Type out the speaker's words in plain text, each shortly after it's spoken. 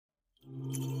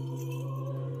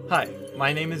Hi,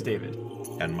 my name is David.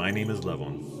 And my name is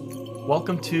Levon.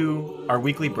 Welcome to our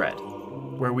weekly bread,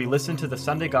 where we listen to the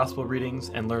Sunday Gospel readings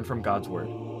and learn from God's Word.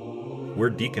 We're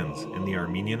deacons in the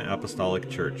Armenian Apostolic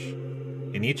Church.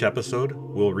 In each episode,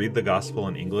 we'll read the Gospel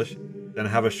in English, then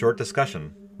have a short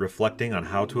discussion reflecting on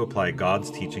how to apply God's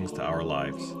teachings to our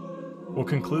lives. We'll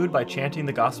conclude by chanting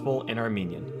the Gospel in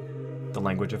Armenian, the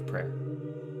language of prayer.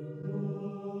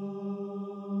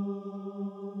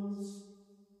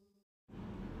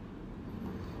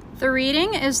 The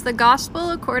reading is the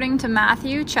Gospel according to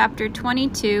Matthew chapter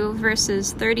 22,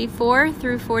 verses 34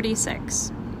 through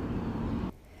 46.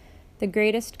 The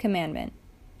greatest commandment.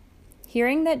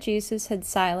 Hearing that Jesus had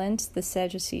silenced the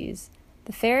Sadducees,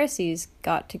 the Pharisees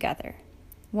got together.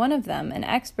 One of them, an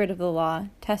expert of the law,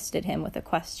 tested him with a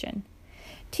question.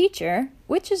 "Teacher,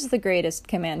 which is the greatest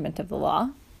commandment of the law?"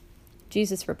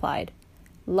 Jesus replied,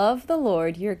 "Love the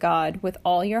Lord your God with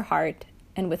all your heart,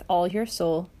 and with all your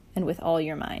soul, and with all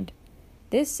your mind.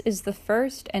 This is the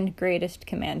first and greatest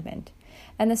commandment,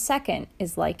 and the second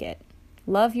is like it.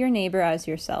 Love your neighbor as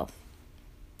yourself.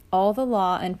 All the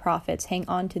law and prophets hang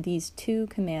on to these two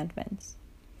commandments."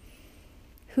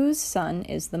 Whose son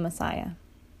is the Messiah?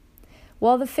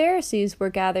 While the Pharisees were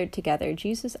gathered together,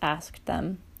 Jesus asked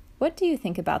them, "What do you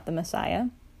think about the Messiah?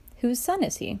 Whose son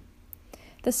is he?"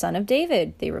 "The son of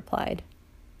David," they replied.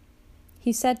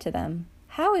 He said to them,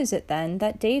 "How is it then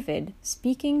that David,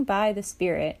 speaking by the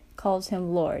Spirit, calls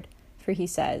him Lord? For he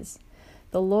says,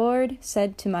 'The Lord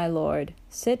said to my Lord,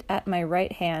 sit at my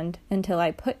right hand until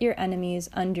I put your enemies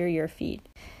under your feet.'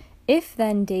 If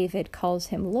then David calls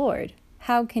him Lord,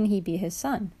 how can he be his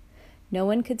son?" No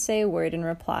one could say a word in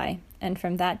reply, and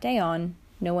from that day on,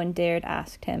 no one dared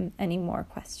ask him any more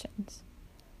questions.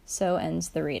 So ends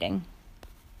the reading.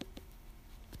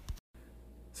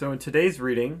 So in today's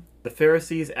reading, the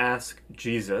Pharisees ask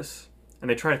Jesus, and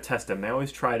they try to test him. They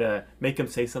always try to make him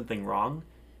say something wrong,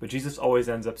 but Jesus always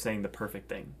ends up saying the perfect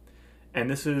thing. And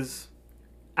this is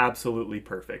absolutely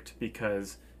perfect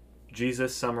because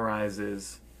Jesus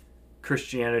summarizes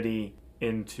Christianity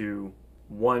into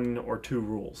one or two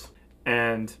rules.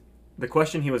 And the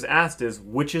question he was asked is,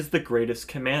 which is the greatest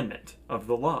commandment of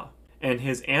the law? And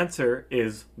his answer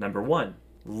is number one,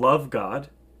 love God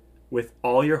with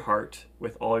all your heart,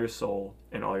 with all your soul,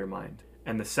 and all your mind.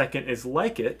 And the second is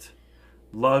like it,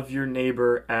 love your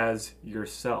neighbor as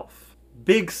yourself.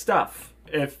 Big stuff.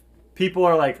 If people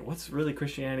are like, what's really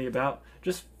Christianity about?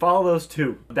 Just follow those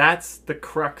two. That's the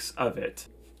crux of it.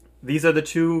 These are the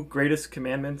two greatest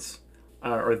commandments,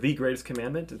 or the greatest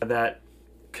commandment that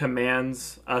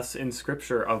commands us in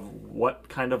Scripture of what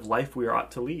kind of life we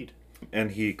ought to lead.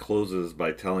 And he closes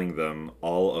by telling them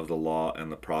all of the law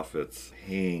and the prophets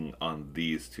hang on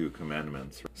these two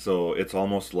commandments. So it's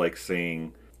almost like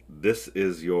saying, this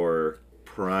is your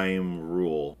prime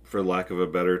rule. For lack of a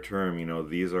better term,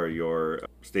 these are your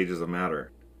stages of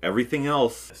matter. Everything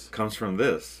else comes from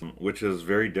this, which is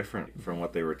very different from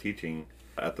what they were teaching.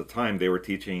 At the time, they were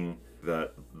teaching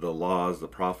that the laws, the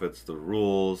prophets, the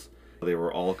rules, they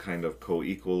were all kind of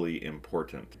co-equally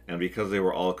important. And because they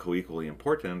were all co-equally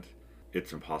important,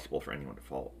 it's impossible for anyone to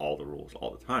follow all the rules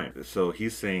all the time. So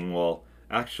he's saying, well,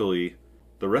 actually,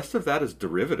 the rest of that is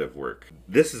derivative work.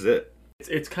 This is it.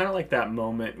 It's kind of like that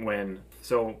moment when,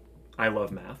 so I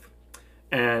love math,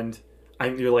 and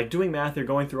you're like doing math, you're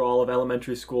going through all of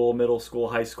elementary school, middle school,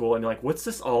 high school, and you're like, what's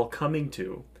this all coming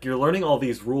to? You're learning all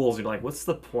these rules, and you're like, what's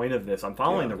the point of this? I'm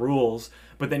following the rules,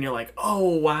 but then you're like, oh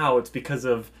wow, it's because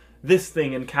of this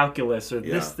thing in calculus or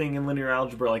this thing in linear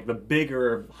algebra, like the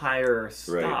bigger, higher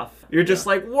stuff. Right. You're just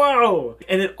like, whoa!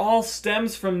 And it all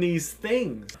stems from these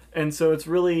things. And so it's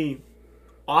really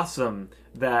awesome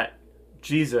that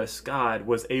Jesus, God,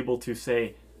 was able to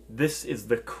say, this is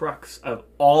the crux of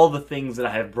all the things that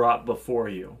I have brought before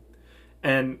you.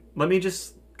 And let me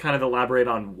just kind of elaborate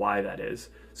on why that is.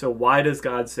 So why does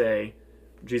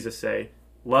Jesus say,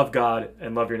 love God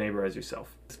and love your neighbor as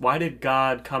yourself? Why did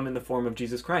God come in the form of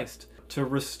Jesus Christ? To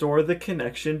restore the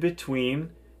connection between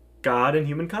God and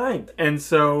humankind. And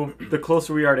so the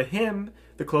closer we are to him,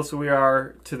 the closer we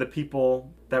are to the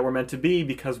people that we're meant to be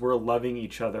because we're loving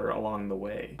each other along the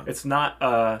way. It's not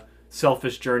a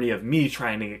selfish journey of me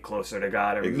trying to get closer to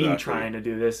God or me trying to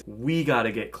do this. We got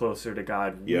to get closer to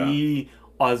God. Yeah. We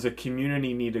as a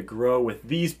community need to grow with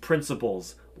these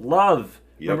principles. Love.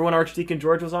 Yep. Remember when Archdeacon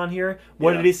George was on here?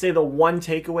 What did he say the one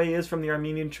takeaway is from the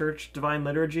Armenian Church Divine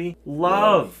Liturgy?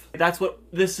 Love. That's what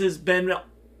this has been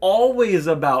always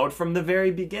about from the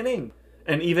very beginning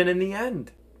and even in the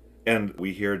end. And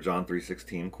we hear John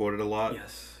 3:16 quoted a lot.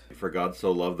 Yes. For God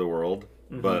so loved the world.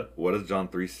 Mm-hmm. But what does John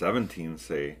 3:17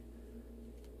 say?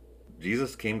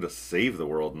 Jesus came to save the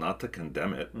world, not to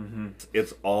condemn it. Mm-hmm.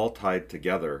 It's all tied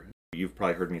together. You've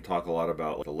probably heard me talk a lot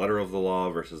about the letter of the law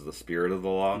versus the spirit of the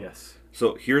law. Yes.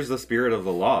 So here's the spirit of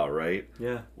the law, right?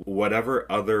 Yeah. Whatever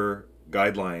other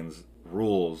guidelines,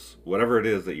 rules, whatever it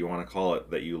is that you want to call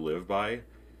it, that you live by,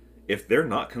 if they're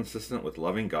not consistent with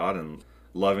loving God and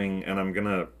loving, and I'm going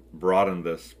to broaden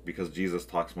this because Jesus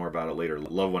talks more about it later,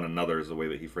 love one another is the way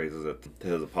that he phrases it to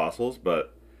his apostles,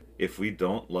 but if we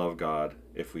don't love God,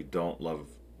 if we don't love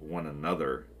one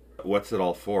another, what's it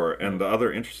all for? And the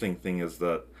other interesting thing is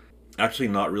that, actually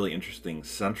not really interesting,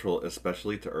 central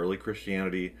especially to early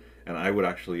Christianity, and I would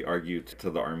actually argue to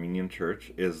the Armenian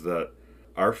church, is that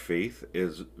our faith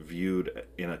is viewed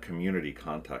in a community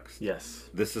context. Yes.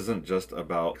 This isn't just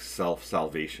about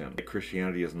self-salvation.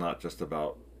 Christianity is not just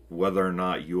about whether or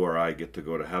not you or I get to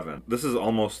go to heaven. This is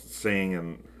almost saying,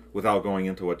 and without going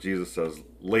into what Jesus says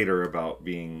later about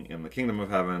being in the kingdom of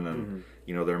heaven, and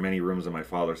you know, there are many rooms in my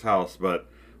Father's house, but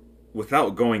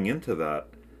without going into that,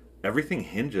 everything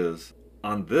hinges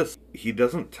on this. He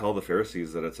doesn't tell the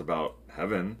Pharisees that it's about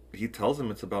heaven. He tells them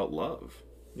it's about love.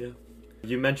 Yeah.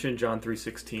 You mentioned John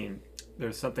 3:16.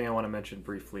 There's something I want to mention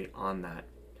briefly on that.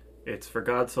 It's, for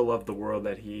God so loved the world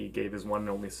that he gave his one and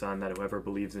only Son, that whoever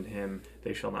believes in him,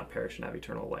 they shall not perish and have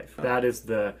eternal life. That is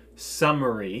the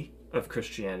summary of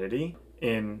Christianity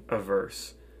in a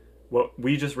verse. What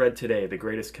we just read today, the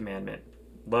greatest commandment,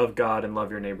 love God and love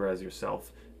your neighbor as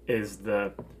yourself, is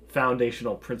the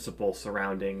foundational principle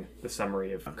surrounding the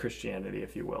summary of Christianity,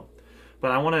 if you will.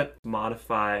 But I want to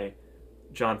modify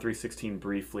John 3:16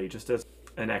 briefly, just as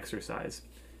an exercise.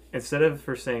 Instead of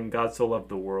for saying God so loved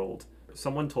the world,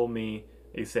 someone told me,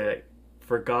 they said,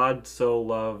 for God so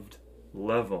loved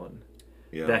Levon,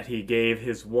 that he gave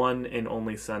his one and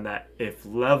only Son, that if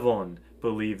Levon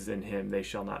believes in him, they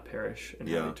shall not perish and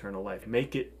have eternal life.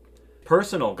 Make it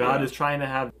personal. God is trying to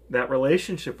have that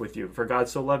relationship with you. For God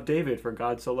so loved David, for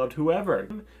God so loved whoever.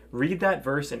 Read that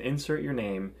verse and insert your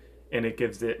name, and it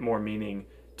gives it more meaning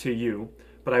to you.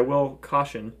 But I will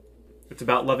caution, it's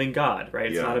about loving God,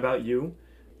 right? It's not about you.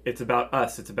 It's about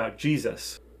us. It's about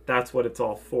Jesus. That's what it's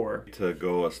all for. To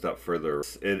go a step further,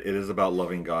 it is about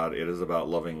loving God. It is about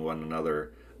loving one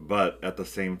another. But at the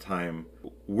same time,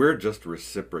 we're just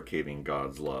reciprocating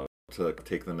God's love. To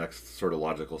take the next sort of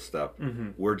logical step,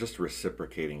 we're just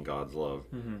reciprocating God's love.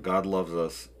 God loves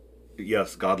us.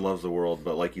 Yes, God loves the world,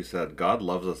 but like you said, God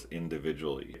loves us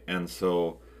individually. And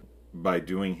so by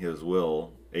doing his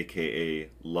will, aka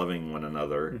loving one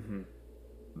another,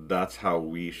 that's how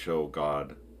we show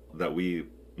God that we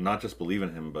not just believe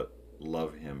in him, but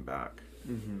love him back.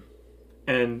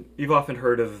 And you've often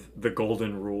heard of the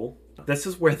golden rule. This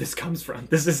is where this comes from.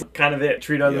 This is kind of it.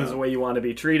 Treat others the way you want to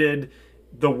be treated.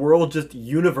 The world just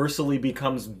universally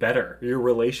becomes better. Your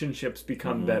relationships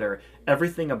become better.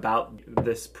 Everything about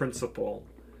this principle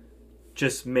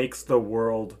just makes the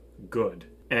world good.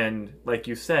 And like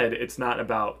you said, it's not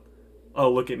about, oh,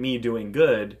 look at me doing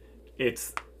good.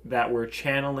 It's that we're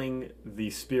channeling the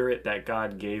spirit that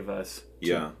God gave us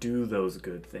to do those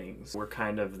good things. We're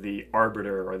kind of the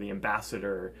arbiter or the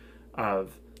ambassador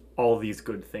of all these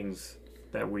good things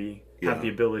that we have the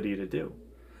ability to do.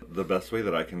 The best way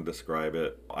that I can describe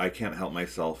it, I can't help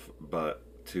myself but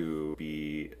to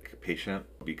be patient,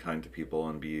 be kind to people,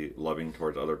 and be loving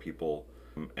towards other people,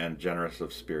 and generous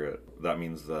of spirit. That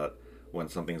means that when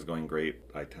something's going great,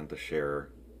 I tend to share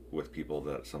with people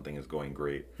that something is going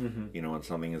great. You know, when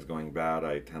something is going bad,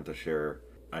 I tend to share.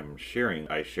 I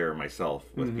share myself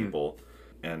with people,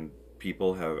 and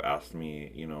people have asked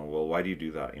me, you know, well, why do you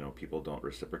do that? You know, people don't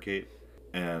reciprocate.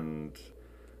 And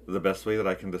the best way that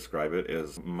I can describe it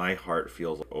is my heart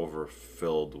feels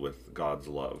overfilled with God's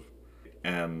love,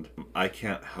 and I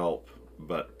can't help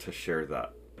but to share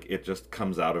that. It just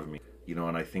comes out of me, you know,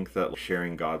 and I think that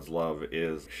sharing God's love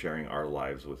is sharing our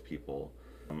lives with people.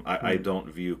 I don't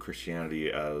view Christianity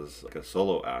as like a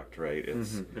solo act, right?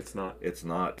 It's not. It's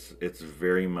not. It's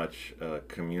very much a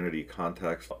community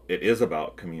context. It is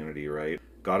about community, right?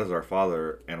 God is our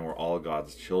Father, and we're all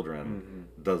God's children.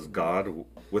 Does God,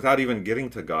 without even getting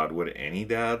to God, would any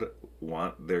dad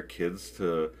want their kids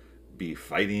to be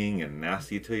fighting and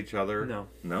nasty to each other?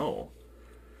 No.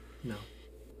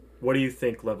 What do you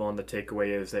think, Levon, the takeaway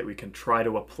is that we can try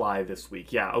to apply this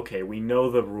week? Yeah, okay, we know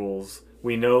the rules.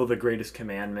 We know the greatest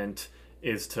commandment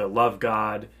is to love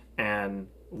God and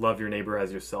love your neighbor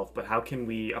as yourself, but how can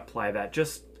we apply that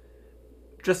just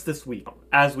this week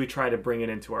as we try to bring it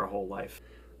into our whole life?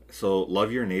 So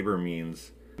love your neighbor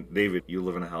means, David, you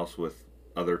live in a house with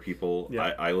other people.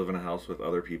 I live in a house with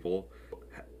other people.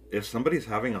 If somebody's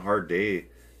having a hard day,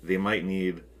 they might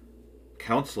need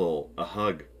counsel, a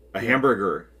hug, a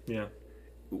hamburger.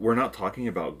 we're not talking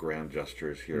about grand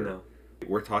gestures here. No.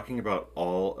 We're talking about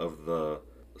all of the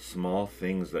small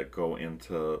things that go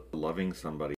into loving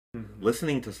somebody,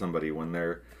 listening to somebody when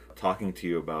they're talking to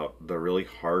you about the really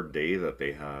hard day that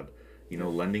they had,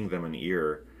 lending them an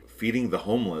ear, feeding the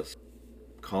homeless,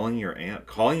 calling your aunt,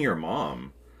 calling your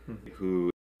mom who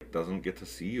doesn't get to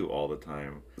see you all the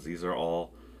time. These are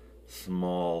all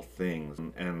small things,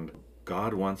 and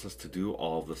God wants us to do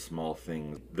all the small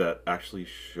things that actually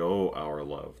show our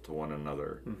love to one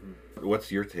another.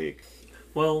 What's your take?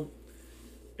 Well,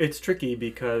 it's tricky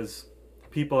because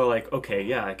people are like, okay,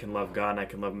 yeah, I can love God and I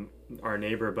can love our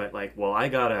neighbor, but like, well, I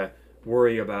gotta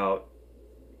worry about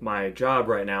my job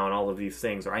right now and all of these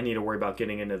things, or I need to worry about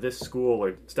getting into this school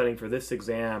or studying for this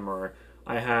exam, or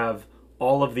I have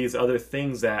all of these other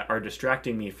things that are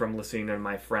distracting me from listening to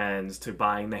my friends, to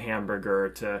buying the hamburger,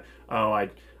 to,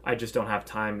 I just don't have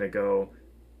time to go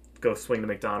swing to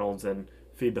McDonald's and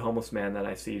feed the homeless man that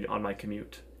I see on my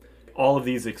commute. All of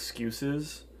these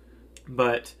excuses,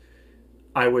 but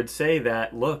I would say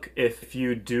that, look, if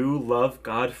you do love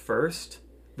God first,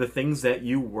 the things that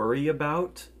you worry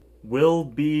about will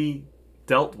be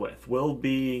dealt with, will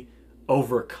be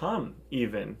overcome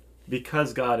even,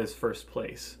 because God is first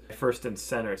place, first and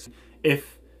center.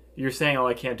 If you're saying,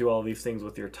 I can't do all these things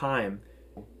with your time,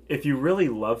 if you really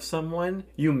love someone,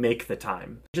 you make the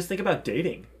time. Just think about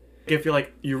dating. If you're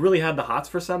like, you really had the hots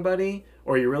for somebody,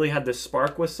 or you really had this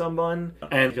spark with someone,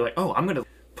 and you're like, I'm going to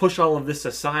push all of this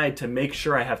aside to make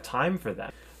sure I have time for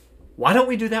them. Why don't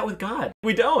we do that with God?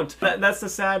 We don't. That's the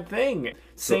sad thing.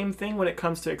 Same thing when it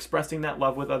comes to expressing that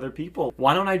love with other people.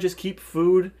 Why don't I just keep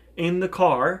food in the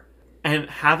car and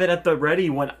have it at the ready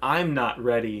when I'm not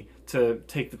ready to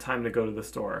take the time to go to the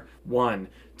store? 1.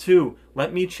 2,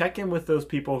 let me check in with those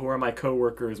people who are my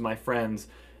coworkers, my friends,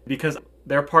 because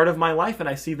they're part of my life and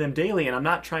I see them daily, and I'm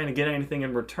not trying to get anything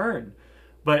in return.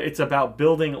 But it's about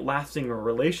building lasting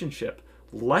relationship.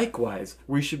 Likewise,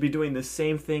 we should be doing the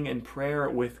same thing in prayer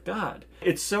with God.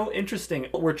 It's so interesting.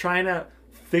 We're trying to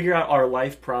figure out our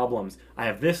life problems. I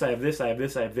have this, I have this, I have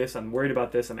this, I have this. I'm worried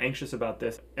about this, I'm anxious about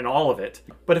this, and all of it.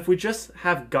 But if we just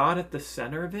have God at the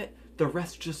center of it, the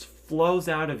rest just flows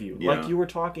out of you. Like you were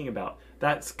talking about.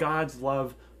 That's God's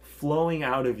love flowing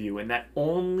out of you, and that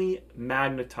only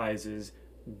magnetizes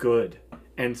good.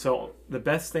 And so the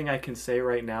best thing I can say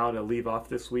right now to leave off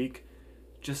this week,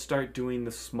 just start doing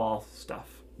the small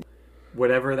stuff.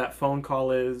 Whatever that phone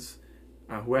call is,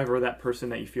 whoever that person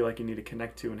that you feel like you need to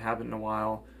connect to and haven't in a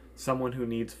while, someone who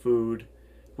needs food,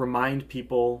 remind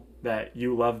people that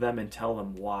you love them and tell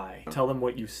them why. Tell them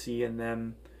what you see in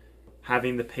them.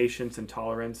 Having the patience and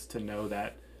tolerance to know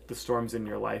that the storms in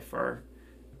your life are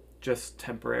just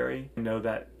temporary. Know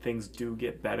that things do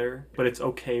get better, but it's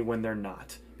okay when they're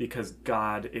not, because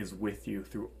God is with you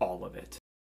through all of it.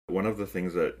 One of the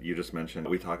things that you just mentioned,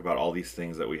 we talk about all these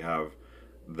things that we have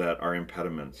that are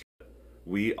impediments.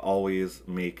 We always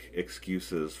make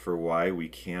excuses for why we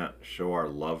can't show our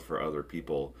love for other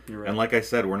people. You're right. And like I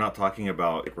said, we're not talking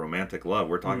about romantic love.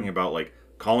 We're talking about like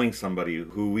calling somebody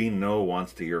who we know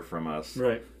wants to hear from us.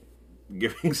 Right.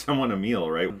 Giving someone a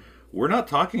meal, right? We're not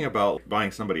talking about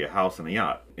buying somebody a house and a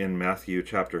yacht. In Matthew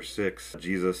chapter 6,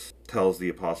 Jesus tells the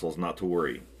apostles not to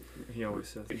worry. He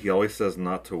always says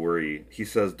not to worry. He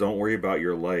says, don't worry about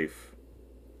your life,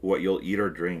 what you'll eat or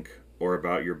drink, or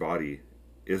about your body.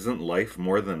 Isn't life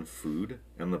more than food,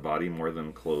 and the body more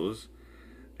than clothes?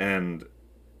 And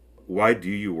why do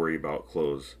you worry about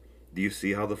clothes? Do you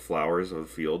see how the flowers of the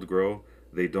field grow?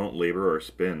 They don't labor or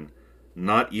spin.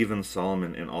 Not even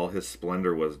Solomon in all his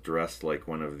splendor was dressed like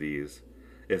one of these.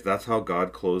 If that's how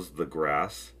God clothes the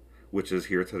grass, which is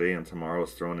here today and tomorrow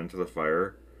is thrown into the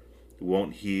fire,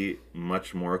 won't he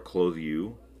much more clothe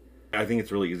you? I think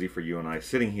it's really easy for you and I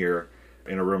sitting here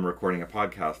in a room recording a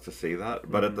podcast to say that,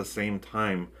 but at the same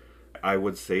time, I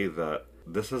would say that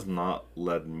this has not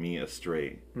led me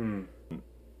astray.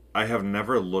 I have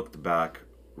never looked back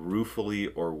ruefully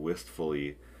or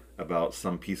wistfully about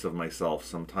some piece of myself,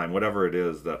 some time, whatever it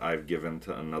is that I've given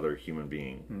to another human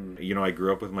being. I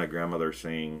grew up with my grandmother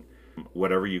saying,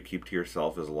 whatever you keep to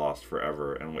yourself is lost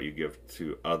forever, and what you give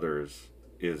to others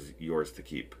is yours to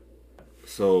keep.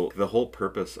 So the whole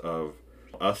purpose of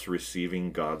us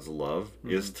receiving God's love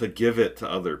is to give it to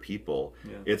other people.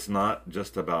 It's not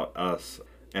just about us.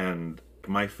 And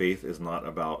my faith is not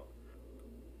about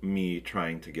me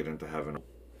trying to get into heaven.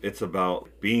 It's about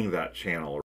being that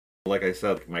channel. Like I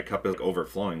said, my cup is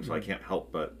overflowing, so I can't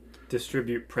help but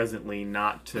distribute presently,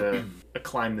 not to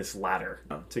climb this ladder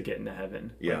to get into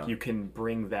heaven. Like, you can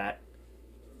bring that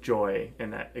joy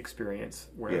and that experience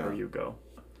wherever you go.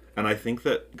 And I think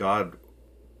that God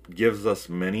gives us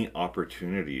many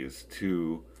opportunities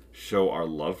to show our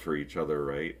love for each other,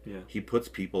 right? Yeah. He puts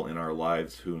people in our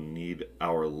lives who need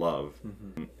our love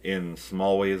in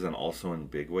small ways and also in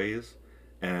big ways.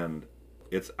 And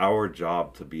it's our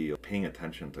job to be paying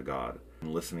attention to God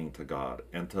and listening to God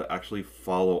and to actually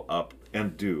follow up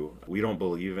and do. We don't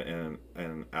believe in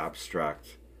an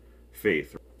abstract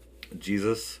faith.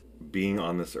 Jesus being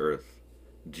on this earth,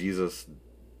 Jesus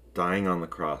dying on the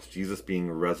cross, Jesus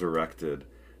being resurrected,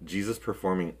 Jesus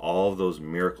performing all of those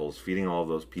miracles, feeding all of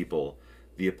those people,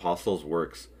 the apostles'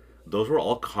 works, those were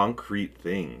all concrete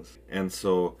things. And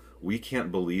so we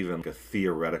can't believe in a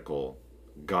theoretical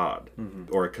God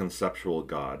or a conceptual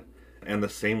God. And the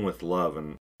same with love.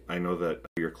 And I know that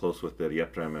you're close with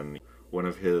Yeprem, and one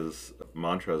of his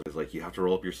mantras is like, you have to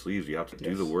roll up your sleeves, you have to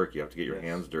do the work, you have to get your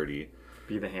hands dirty.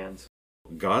 Be the hands.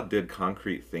 God did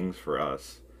concrete things for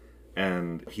us.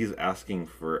 And he's asking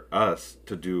for us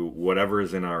to do whatever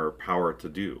is in our power to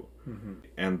do.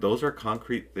 And those are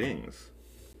concrete things.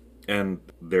 And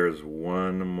there's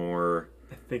one more.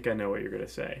 I think I know what you're going to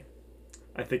say.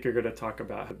 I think you're going to talk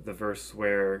about the verse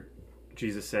where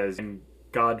Jesus says, and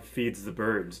God feeds the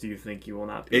birds. Do you think you will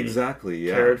not be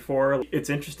cared for? It's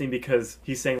interesting because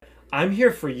he's saying, I'm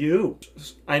here for you.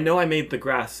 I know I made the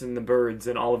grass and the birds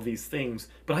and all of these things,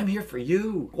 but I'm here for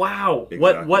you. Wow.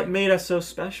 Exactly. What made us so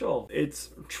special? It's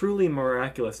truly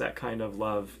miraculous, that kind of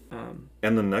love.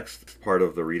 And the next part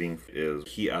of the reading is,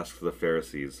 he asks the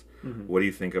Pharisees, what do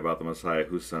you think about the Messiah?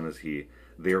 Whose son is he?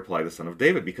 They reply, the son of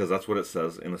David, because that's what it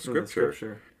says in the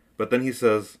scripture. But then he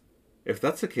says, if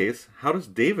that's the case, how does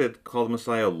David call the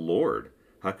Messiah Lord?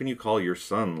 How can you call your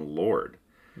son Lord?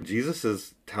 Jesus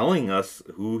is telling us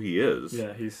who he is.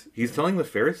 Yeah, he's telling the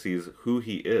Pharisees who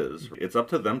he is. It's up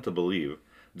to them to believe.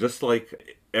 Just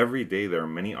like every day, there are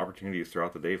many opportunities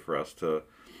throughout the day for us to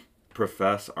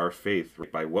profess our faith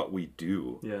by what we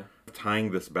do. Yeah.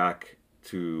 Tying this back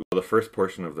to the first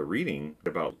portion of the reading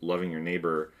about loving your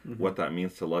neighbor, what that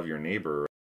means to love your neighbor.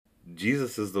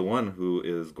 Jesus is the one who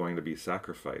is going to be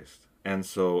sacrificed. And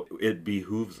so it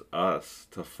behooves us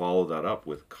to follow that up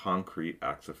with concrete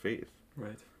acts of faith.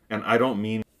 Right. And I don't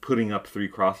mean putting up 3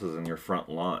 crosses in your front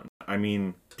lawn. I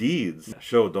mean, deeds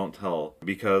show, don't tell.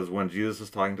 Because when Jesus is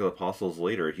talking to the apostles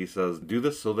later, he says, do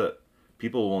this so that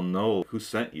people will know who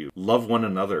sent you. Love one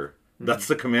another. That's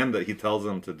the command that he tells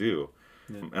them to do.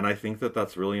 Yeah. And I think that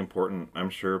that's really important. I'm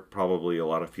sure probably a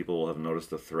lot of people will have noticed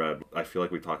the thread. I feel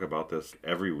like we talk about this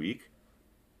every week.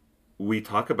 We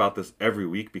talk about this every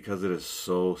week because it is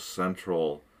so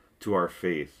central to our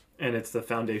faith. And it's the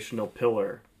foundational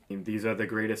pillar. These are the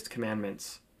greatest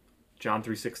commandments. John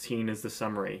 3:16 is the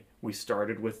summary. We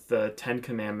started with the 10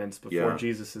 commandments before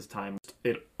Jesus' time.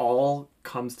 It all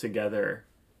comes together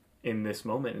in this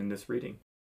moment, in this reading.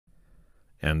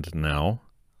 And now,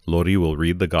 Lori will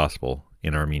read the Gospel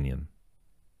in Armenian.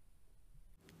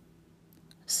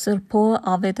 Սրբո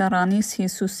ավետարանիս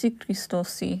Հիսուսի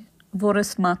Քրիստոսի,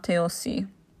 որս Մատթեոսի։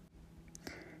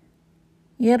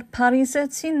 Երբ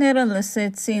փարիսեցիները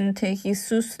լսեցին, թե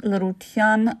Հիսուս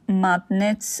լրության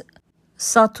մատնեց,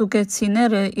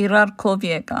 սատուկեցիները իրար քով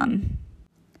եկան։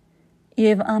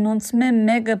 Եվ անոնցմե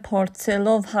մեկը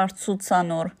փորձելով հարցուց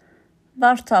անոր,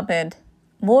 վարդապետ,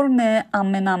 որն է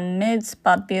ամենամեծ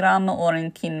պատվիրամը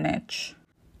օրենքին մեջ։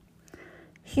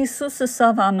 Հիսուսը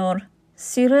ասավ անոր,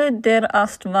 սիրե դեր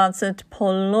Աստվածդ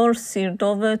բոլոր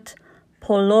սիրտովդ,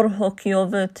 բոլոր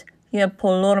հոգիովդ եւ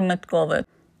բոլոր մտքովդ։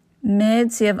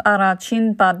 Մեծ եւ առաջին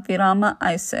պատվիրամը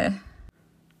այս է։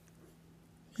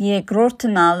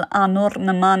 Երկրորդն ալ անոր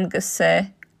նման գսե,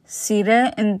 սիրե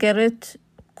ընկերդ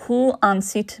քու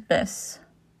անցիդ պես։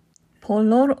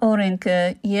 Բոլոր օրենքը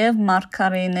եւ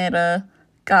մարգարեները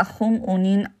կախում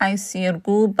ունին այս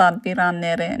երկու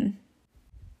պատվիրաններեն։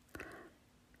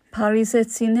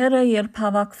 Փարիսեցիները երբ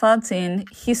հավաքված էին,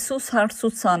 Հիսուս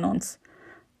հարցուց անոնց.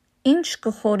 Ինչ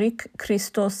կխորիք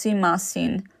Քրիստոսի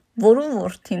մասին, որու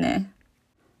որդին է։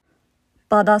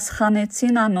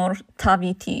 Պատասխանեցին անոր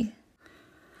Դավիթի։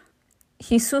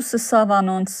 Հիսուսը ասավ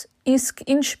անոնց. իսկ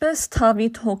ինչպես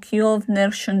Դավիթ հոգիով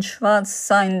ներշնչված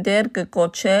զայն դեր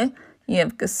կկոչե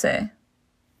եւ կսե։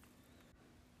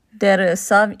 Դերը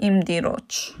ասավ իմ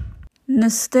Տիրոջ.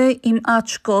 նստե իմ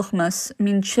աջ կողմս,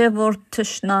 մինչև որ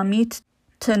թշնամիդ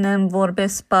տնեմ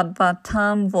որպես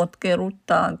պատվաթամ ոտքերուդ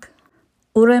տակ։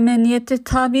 Ուրեմն եթե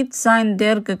Դավիթ զայն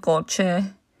դեր կկոչե,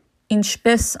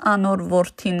 ինչպես անոր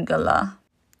որդին գլա։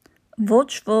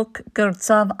 Ոչ ոք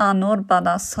գրծավ անոր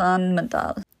պատասխան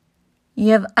մտալ։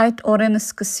 Եվ այդ օրեն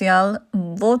սկսյալ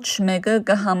ոչ մեկը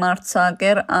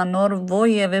կհամարձակեր անոր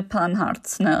ովևէ բան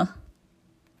հարցնել։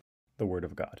 The Word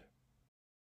of God.